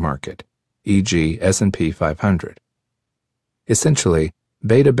benchmark market, e.g. S&P 500. Essentially,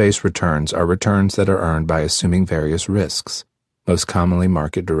 beta-based returns are returns that are earned by assuming various risks, most commonly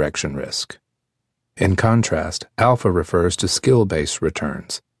market direction risk. In contrast, alpha refers to skill-based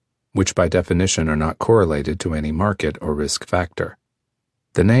returns, which by definition are not correlated to any market or risk factor.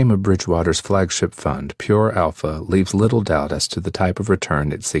 The name of Bridgewater's flagship fund, Pure Alpha, leaves little doubt as to the type of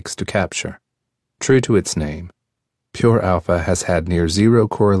return it seeks to capture. True to its name, Pure Alpha has had near zero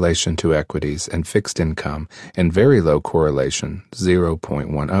correlation to equities and fixed income and very low correlation,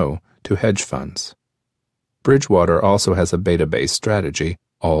 0.10, to hedge funds. Bridgewater also has a beta-based strategy,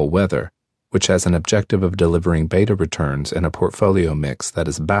 All Weather, which has an objective of delivering beta returns in a portfolio mix that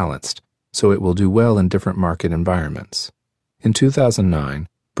is balanced, so it will do well in different market environments. In 2009,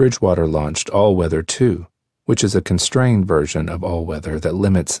 Bridgewater launched All Weather 2, which is a constrained version of All Weather that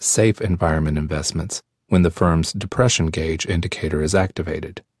limits safe environment investments when the firm's depression gauge indicator is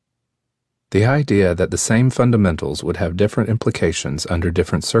activated. The idea that the same fundamentals would have different implications under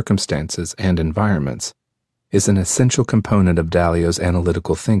different circumstances and environments is an essential component of Dalio's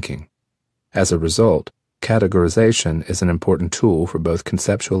analytical thinking. As a result, categorization is an important tool for both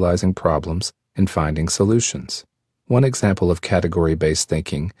conceptualizing problems and finding solutions. One example of category-based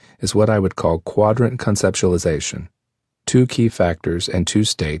thinking is what I would call quadrant conceptualization. 2 key factors and 2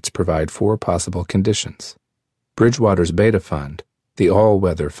 states provide 4 possible conditions. Bridgewater's beta fund, the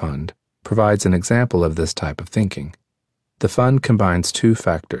All-Weather Fund, provides an example of this type of thinking. The fund combines 2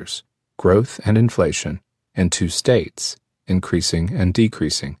 factors, growth and inflation, and 2 states, increasing and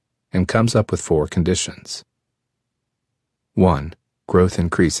decreasing, and comes up with 4 conditions. 1. Growth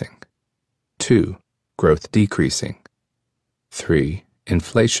increasing. 2. Growth decreasing. 3.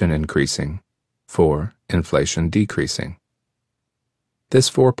 Inflation increasing. 4. Inflation decreasing. This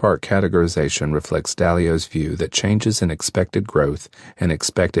 4-part categorization reflects Dalio's view that changes in expected growth and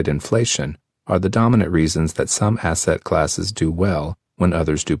expected inflation are the dominant reasons that some asset classes do well when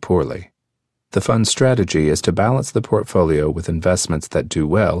others do poorly. The fund's strategy is to balance the portfolio with investments that do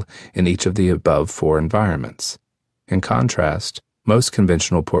well in each of the above 4 environments. In contrast, most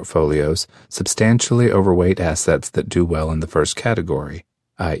conventional portfolios substantially overweight assets that do well in the first category,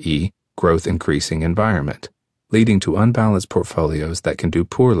 i.e., growth increasing environment, leading to unbalanced portfolios that can do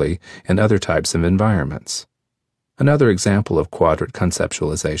poorly in other types of environments. Another example of quadrant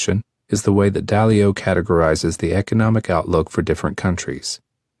conceptualization is the way that Dalio categorizes the economic outlook for different countries.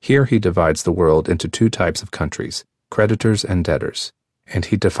 Here he divides the world into 2 types of countries, creditors and debtors, and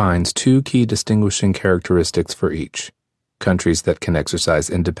he defines 2 key distinguishing characteristics for each, countries that can exercise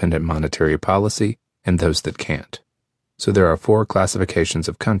independent monetary policy and those that can't. So there are 4 classifications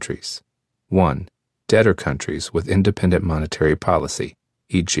of countries. 1. Debtor countries with independent monetary policy,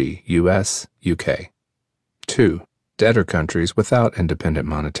 e.g. US, UK. 2. Debtor countries without independent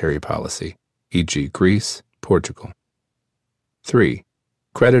monetary policy, e.g. Greece, Portugal. 3.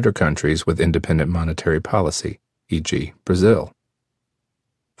 Creditor countries with independent monetary policy, e.g. Brazil.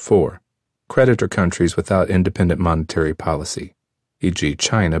 4. Creditor countries without independent monetary policy, e.g.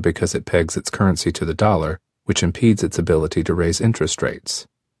 China because it pegs its currency to the dollar, which impedes its ability to raise interest rates.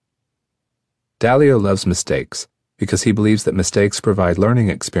 Dalio loves mistakes because he believes that mistakes provide learning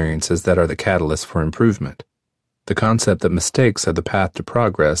experiences that are the catalyst for improvement. The concept that mistakes are the path to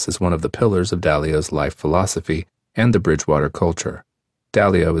progress is one of the pillars of Dalio's life philosophy and the Bridgewater culture.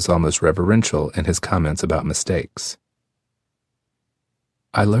 Dalio is almost reverential in his comments about mistakes.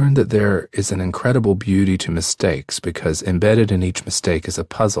 I learned that there is an incredible beauty to mistakes because embedded in each mistake is a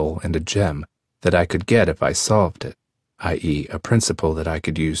puzzle and a gem that I could get if I solved it, i.e., a principle that I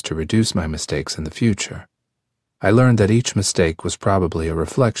could use to reduce my mistakes in the future. I learned that each mistake was probably a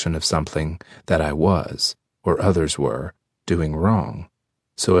reflection of something that I was, or others were, doing wrong.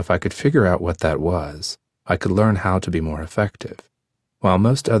 So if I could figure out what that was, I could learn how to be more effective. While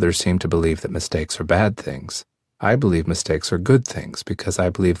most others seem to believe that mistakes are bad things, I believe mistakes are good things because I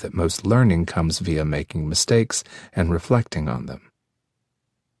believe that most learning comes via making mistakes and reflecting on them.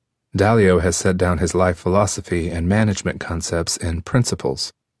 Dalio has set down his life philosophy and management concepts in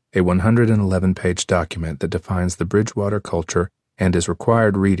Principles, a 111-page document that defines the Bridgewater culture and is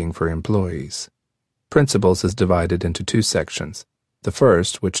required reading for employees. Principles is divided into two sections, the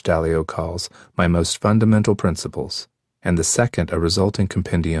first, which Dalio calls My Most Fundamental Principles, and the second a resulting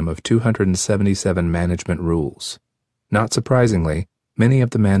compendium of 277 management rules. Not surprisingly, many of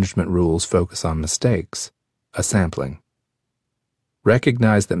the management rules focus on mistakes, a sampling.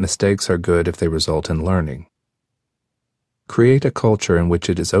 Recognize that mistakes are good if they result in learning. Create a culture in which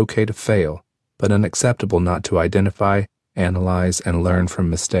it is okay to fail, but unacceptable not to identify, analyze, and learn from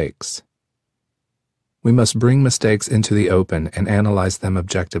mistakes. We must bring mistakes into the open and analyze them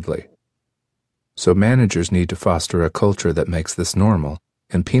objectively. So managers need to foster a culture that makes this normal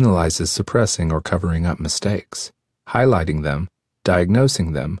and penalizes suppressing or covering up mistakes, highlighting them,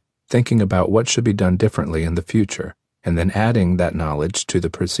 diagnosing them, thinking about what should be done differently in the future, and then adding that knowledge to the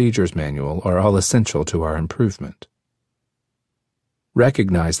procedures manual are all essential to our improvement.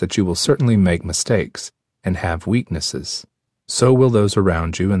 Recognize that you will certainly make mistakes and have weaknesses. So will those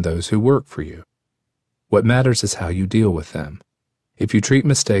around you and those who work for you. What matters is how you deal with them. If you treat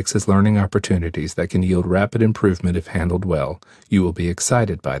mistakes as learning opportunities that can yield rapid improvement if handled well, you will be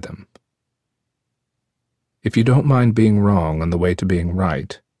excited by them. If you don't mind being wrong on the way to being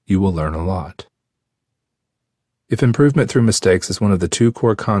right, you will learn a lot. If improvement through mistakes is one of the two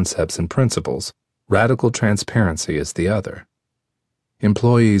core concepts and principles, radical transparency is the other.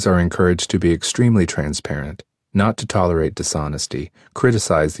 Employees are encouraged to be extremely transparent, not to tolerate dishonesty,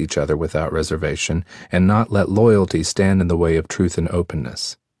 criticize each other without reservation, and not let loyalty stand in the way of truth and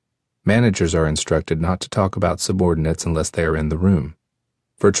openness. Managers are instructed not to talk about subordinates unless they are in the room.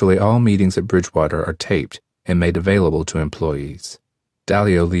 Virtually all meetings at Bridgewater are taped and made available to employees.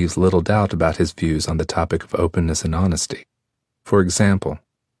 Dalio leaves little doubt about his views on the topic of openness and honesty. For example,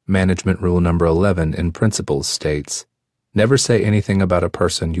 Management Rule number 11 in Principles states, "Never say anything about a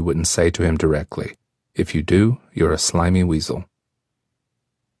person you wouldn't say to him directly. If you do, you're a slimy weasel."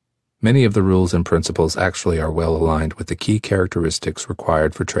 Many of the rules and principles actually are well aligned with the key characteristics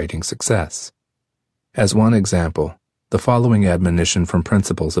required for trading success. As one example, the following admonition from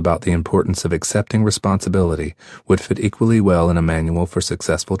Principles about the importance of accepting responsibility would fit equally well in a manual for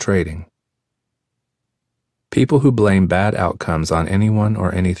successful trading. People who blame bad outcomes on anyone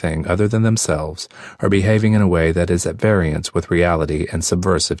or anything other than themselves are behaving in a way that is at variance with reality and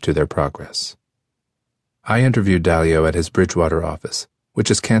subversive to their progress. I interviewed Dalio at his Bridgewater office,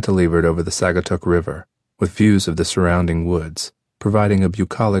 which is cantilevered over the Sagatuck River, with views of the surrounding woods, providing a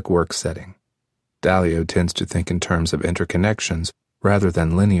bucolic work setting. Dalio tends to think in terms of interconnections rather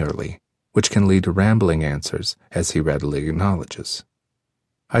than linearly, which can lead to rambling answers, as he readily acknowledges.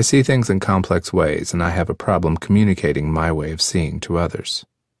 I see things in complex ways, and I have a problem communicating my way of seeing to others.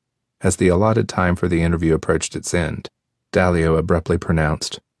 As the allotted time for the interview approached its end, Dalio abruptly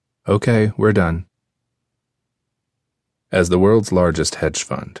pronounced, "Okay, we're done." As the world's largest hedge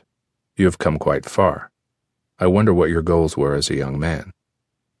fund, you have come quite far. I wonder what your goals were as a young man.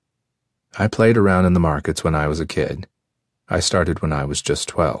 I played around in the markets when I was a kid. I started when I was just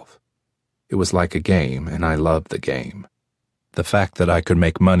 12. It was like a game, and I loved the game. The fact that I could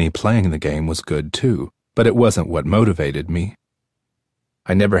make money playing the game was good too, but it wasn't what motivated me.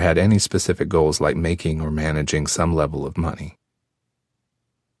 I never had any specific goals like making or managing some level of money.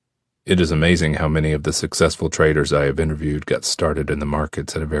 It is amazing how many of the successful traders I have interviewed got started in the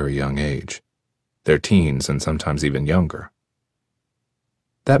markets at a very young age. They're teens and sometimes even younger.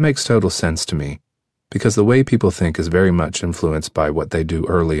 That makes total sense to me, because the way people think is very much influenced by what they do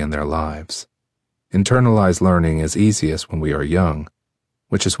early in their lives. Internalized learning is easiest when we are young,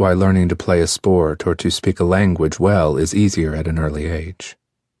 which is why learning to play a sport or to speak a language well is easier at an early age.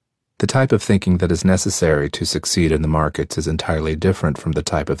 The type of thinking that is necessary to succeed in the markets is entirely different from the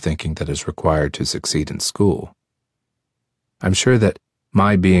type of thinking that is required to succeed in school. I'm sure that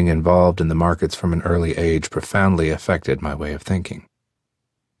my being involved in the markets from an early age profoundly affected my way of thinking.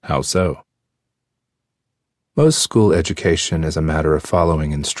 How so? Most school education is a matter of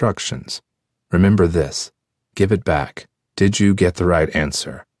following instructions. Remember this: give it back, Did you get the right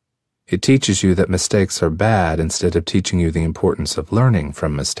answer? It teaches you that mistakes are bad instead of teaching you the importance of learning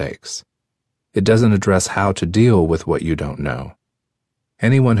from mistakes. It doesn't address how to deal with what you don't know.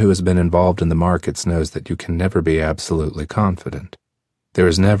 Anyone who has been involved in the markets knows that you can never be absolutely confident. There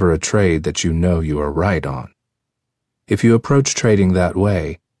is never a trade that you know you are right on. If you approach trading that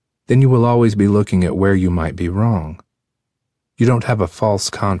way, then you will always be looking at where you might be wrong. You don't have a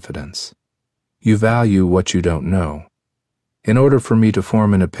false confidence. You value what you don't know. In order for me to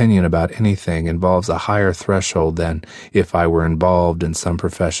form an opinion about anything involves a higher threshold than if I were involved in some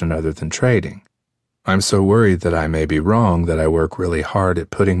profession other than trading. I'm so worried that I may be wrong that I work really hard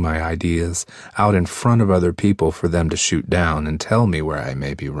at putting my ideas out in front of other people for them to shoot down and tell me where I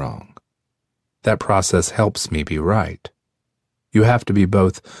may be wrong. That process helps me be right. You have to be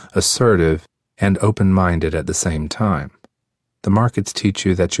both assertive and open-minded at the same time. The markets teach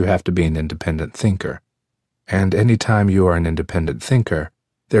you that you have to be an independent thinker. And any time you are an independent thinker,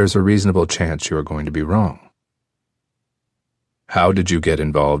 there is a reasonable chance you are going to be wrong. How did you get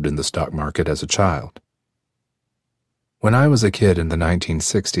involved in the stock market as a child? When I was a kid in the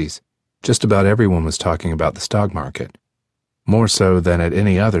 1960s, just about everyone was talking about the stock market, more so than at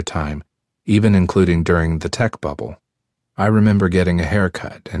any other time, even including during the tech bubble. I remember getting a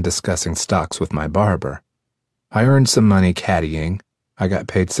haircut and discussing stocks with my barber. I earned some money caddying. I got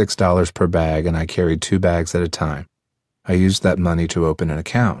paid $6 per bag and I carried 2 bags at a time. I used that money to open an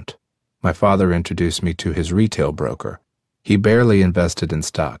account. My father introduced me to his retail broker. He barely invested in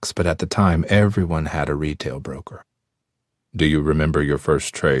stocks, but at the time everyone had a retail broker. Do you remember your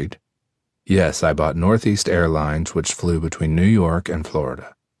first trade? Yes, I bought Northeast Airlines, which flew between New York and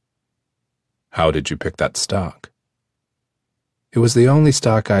Florida. How did you pick that stock? It was the only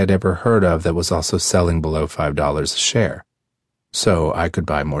stock I had ever heard of that was also selling below $5 a share. So I could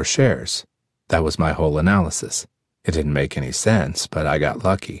buy more shares. That was my whole analysis. It didn't make any sense, but I got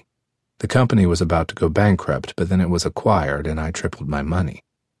lucky. The company was about to go bankrupt, but then it was acquired and I tripled my money.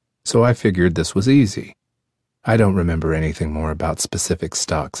 So I figured this was easy. I don't remember anything more about specific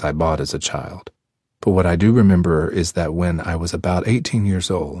stocks I bought as a child. But what I do remember is that when I was about 18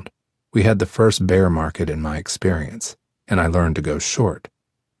 years old, we had the first bear market in my experience, and I learned to go short.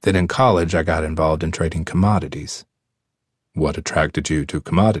 Then in college I got involved in trading commodities. What attracted you to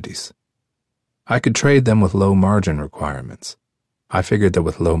commodities? I could trade them with low margin requirements. I figured that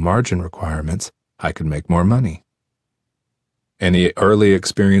with low margin requirements, I could make more money. Any early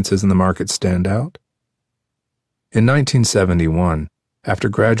experiences in the market stand out? In 1971, after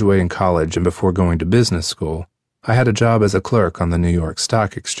graduating college and before going to business school, I had a job as a clerk on the New York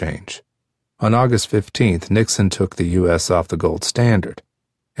Stock Exchange. On August 15th, Nixon took the U.S. off the gold standard,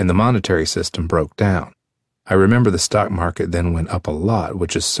 and the monetary system broke down. I remember the stock market then went up a lot,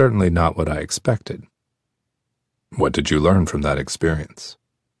 which is certainly not what I expected. What did you learn from that experience?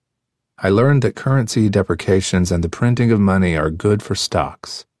 I learned that currency depreciations and the printing of money are good for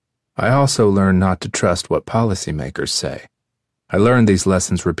stocks. I also learned not to trust what policymakers say. I learned these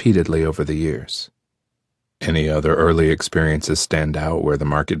lessons repeatedly over the years. Any other early experiences stand out where the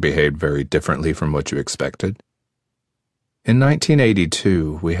market behaved very differently from what you expected? In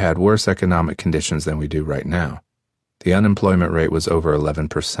 1982, we had worse economic conditions than we do right now. The unemployment rate was over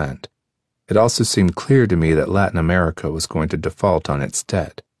 11%. It also seemed clear to me that Latin America was going to default on its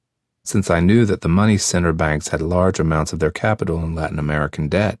debt. Since I knew that the money center banks had large amounts of their capital in Latin American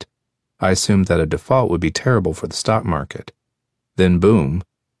debt, I assumed that a default would be terrible for the stock market. Then boom,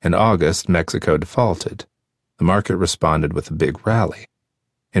 in August, Mexico defaulted. The market responded with a big rally.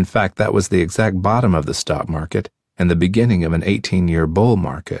 In fact, that was the exact bottom of the stock market and the beginning of an 18-year bull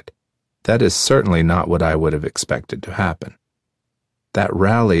market. That is certainly not what I would have expected to happen. That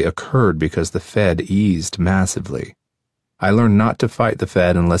rally occurred because the Fed eased massively. I learned not to fight the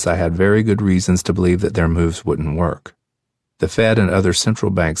Fed unless I had very good reasons to believe that their moves wouldn't work. The Fed and other central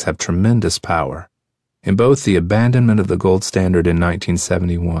banks have tremendous power. In both the abandonment of the gold standard in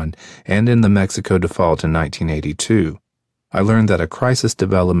 1971 and in the Mexico default in 1982, I learned that a crisis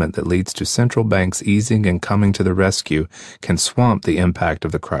development that leads to central banks easing and coming to the rescue can swamp the impact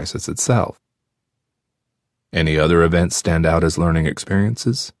of the crisis itself. Any other events stand out as learning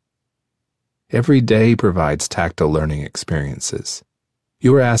experiences? Every day provides tactile learning experiences.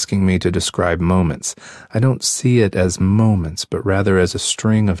 You are asking me to describe moments. I don't see it as moments, but rather as a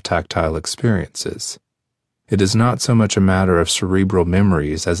string of tactile experiences. It is not so much a matter of cerebral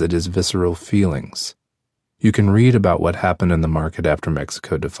memories as it is visceral feelings. You can read about what happened in the market after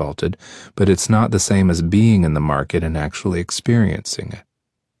Mexico defaulted, but it's not the same as being in the market and actually experiencing it.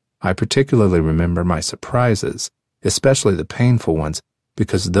 I particularly remember my surprises, especially the painful ones,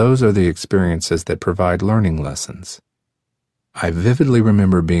 because those are the experiences that provide learning lessons. I vividly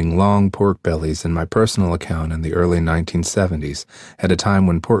remember being long pork bellies in my personal account in the early 1970s, at a time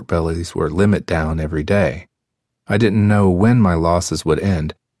when pork bellies were limit down every day. I didn't know when my losses would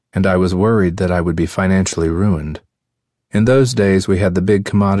end, and I was worried that I would be financially ruined. In those days, we had the big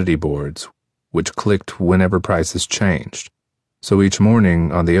commodity boards, which clicked whenever prices changed. So each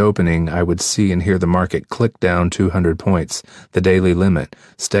morning on the opening, I would see and hear the market click down 200 points, the daily limit,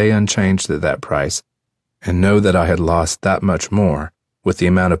 stay unchanged at that price, and know that I had lost that much more, with the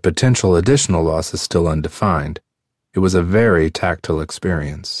amount of potential additional losses still undefined. It was a very tactile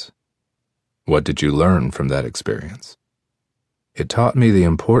experience. What did you learn from that experience? It taught me the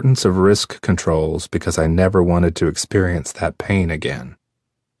importance of risk controls because I never wanted to experience that pain again.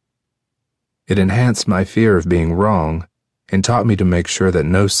 It enhanced my fear of being wrong and taught me to make sure that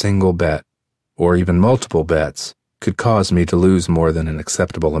no single bet, or even multiple bets, could cause me to lose more than an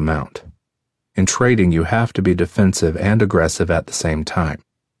acceptable amount. In trading, you have to be defensive and aggressive at the same time.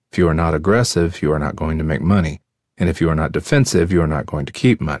 If you are not aggressive, you are not going to make money, and if you are not defensive, you are not going to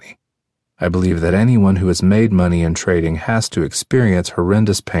keep money. I believe that anyone who has made money in trading has to experience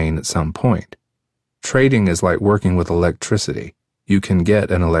horrendous pain at some point. Trading is like working with electricity. You can get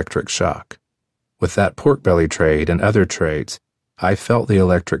an electric shock. With that pork belly trade and other trades, I felt the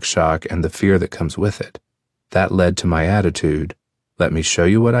electric shock and the fear that comes with it. That led to my attitude, let me show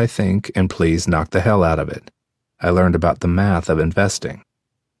you what I think and please knock the hell out of it. I learned about the math of investing.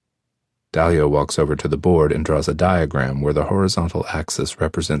 Dalio walks over to the board and draws a diagram where the horizontal axis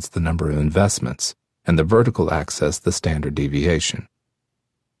represents the number of investments and the vertical axis the standard deviation.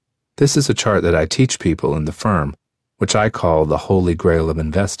 This is a chart that I teach people in the firm, which I call the holy grail of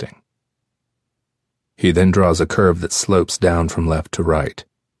investing. He then draws a curve that slopes down from left to right.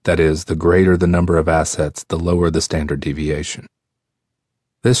 That is, the greater the number of assets, the lower the standard deviation.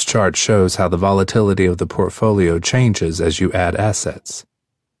 This chart shows how the volatility of the portfolio changes as you add assets.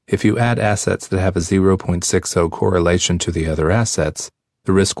 If you add assets that have a 0.60 correlation to the other assets,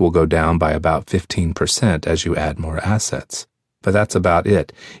 the risk will go down by about 15% as you add more assets. But that's about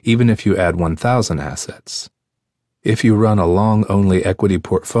it, even if you add 1,000 assets. If you run a long-only equity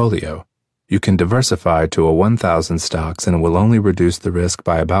portfolio, you can diversify to a 1,000 stocks and it will only reduce the risk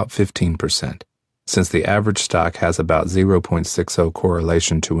by about 15%. Since the average stock has about 0.60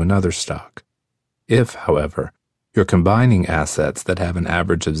 correlation to another stock. If, however, you're combining assets that have an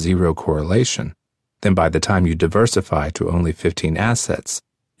average of 0 correlation, then by the time you diversify to only 15 assets,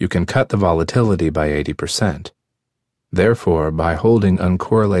 you can cut the volatility by 80%. Therefore, by holding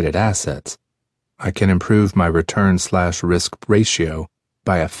uncorrelated assets, I can improve my return/risk ratio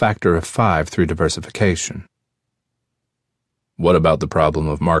by a factor of 5 through diversification. What about the problem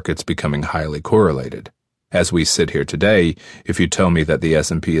of markets becoming highly correlated? As we sit here today, if you tell me that the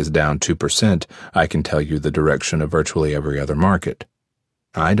S&P is down 2%, I can tell you the direction of virtually every other market.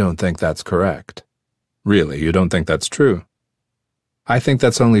 I don't think that's correct. Really, you don't think that's true? I think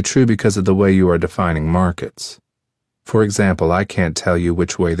that's only true because of the way you are defining markets. For example, I can't tell you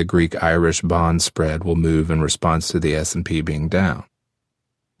which way the Greek-Irish bond spread will move in response to the S&P being down.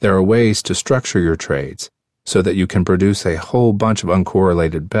 There are ways to structure your trades so that you can produce a whole bunch of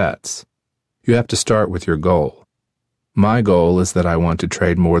uncorrelated bets. You have to start with your goal. My goal is that I want to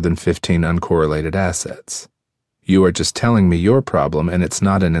trade more than 15 uncorrelated assets. You are just telling me your problem, and it's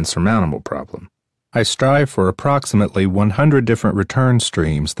not an insurmountable problem. I strive for approximately 100 different return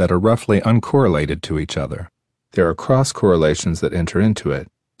streams that are roughly uncorrelated to each other. There are cross-correlations that enter into it,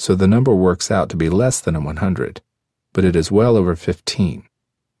 so the number works out to be less than 100, but it is well over 15.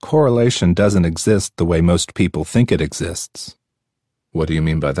 Correlation doesn't exist the way most people think it exists. What do you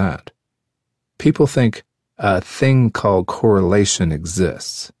mean by that? People think a thing called correlation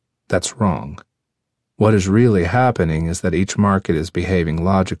exists. That's wrong. What is really happening is that each market is behaving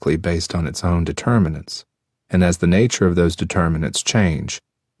logically based on its own determinants, and as the nature of those determinants change,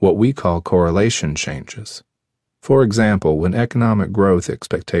 what we call correlation changes. For example, when economic growth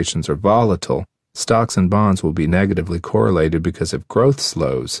expectations are volatile, stocks and bonds will be negatively correlated because if growth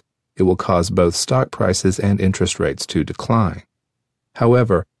slows, it will cause both stock prices and interest rates to decline.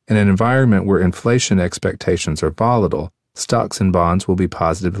 However, in an environment where inflation expectations are volatile, stocks and bonds will be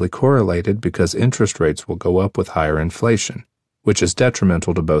positively correlated because interest rates will go up with higher inflation, which is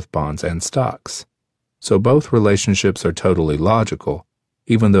detrimental to both bonds and stocks. So both relationships are totally logical,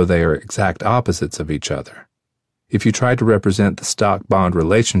 even though they are exact opposites of each other. If you try to represent the stock-bond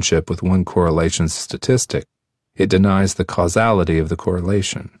relationship with one correlation statistic, it denies the causality of the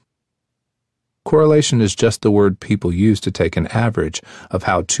correlation. Correlation is just the word people use to take an average of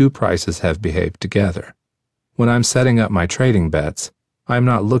how two prices have behaved together. When I'm setting up my trading bets, I'm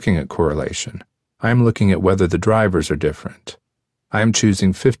not looking at correlation. I'm looking at whether the drivers are different. I am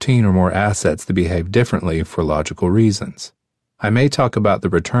choosing 15 or more assets that behave differently for logical reasons. I may talk about the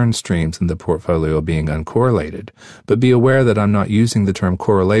return streams in the portfolio being uncorrelated, but be aware that I'm not using the term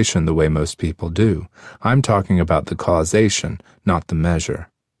correlation the way most people do. I'm talking about the causation, not the measure.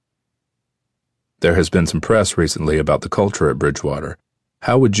 There has been some press recently about the culture at Bridgewater.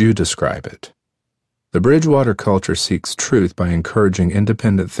 How would you describe it? The Bridgewater culture seeks truth by encouraging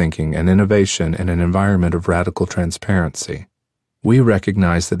independent thinking and innovation in an environment of radical transparency. We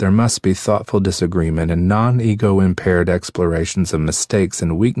recognize that there must be thoughtful disagreement and non-ego-impaired explorations of mistakes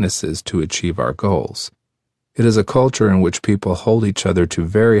and weaknesses to achieve our goals. It is a culture in which people hold each other to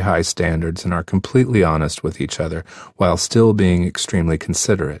very high standards and are completely honest with each other while still being extremely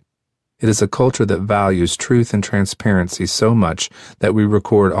considerate. It is a culture that values truth and transparency so much that we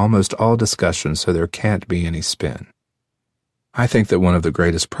record almost all discussions so there can't be any spin. I think that one of the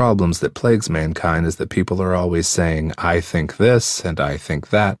greatest problems that plagues mankind is that people are always saying, I think this and I think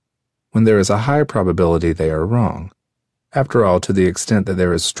that, when there is a high probability they are wrong. After all, to the extent that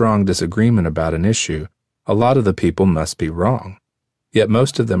there is strong disagreement about an issue, a lot of the people must be wrong. Yet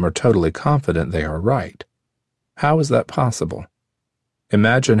most of them are totally confident they are right. How is that possible?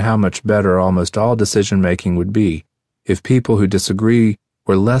 Imagine how much better almost all decision-making would be if people who disagree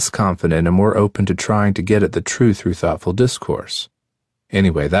were less confident and more open to trying to get at the truth through thoughtful discourse.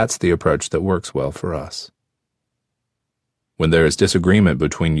 Anyway, that's the approach that works well for us. When there is disagreement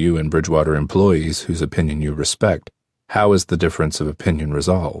between you and Bridgewater employees whose opinion you respect, how is the difference of opinion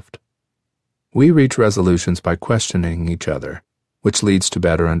resolved? We reach resolutions by questioning each other, which leads to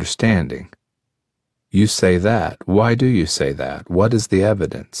better understanding. You say that. Why do you say that? What is the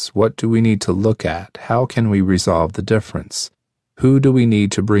evidence? What do we need to look at? How can we resolve the difference? Who do we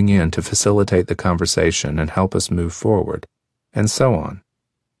need to bring in to facilitate the conversation and help us move forward? And so on.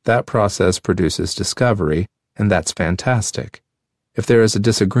 That process produces discovery, and that's fantastic. If there is a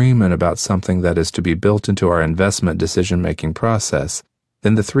disagreement about something that is to be built into our investment decision-making process,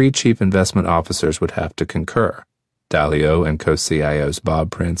 then the 3 chief investment officers would have to concur, Dalio and co-CIOs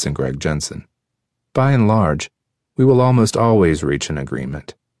Bob Prince and Greg Jensen. By and large, we will almost always reach an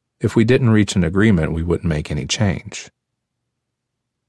agreement. If we didn't reach an agreement, we wouldn't make any change.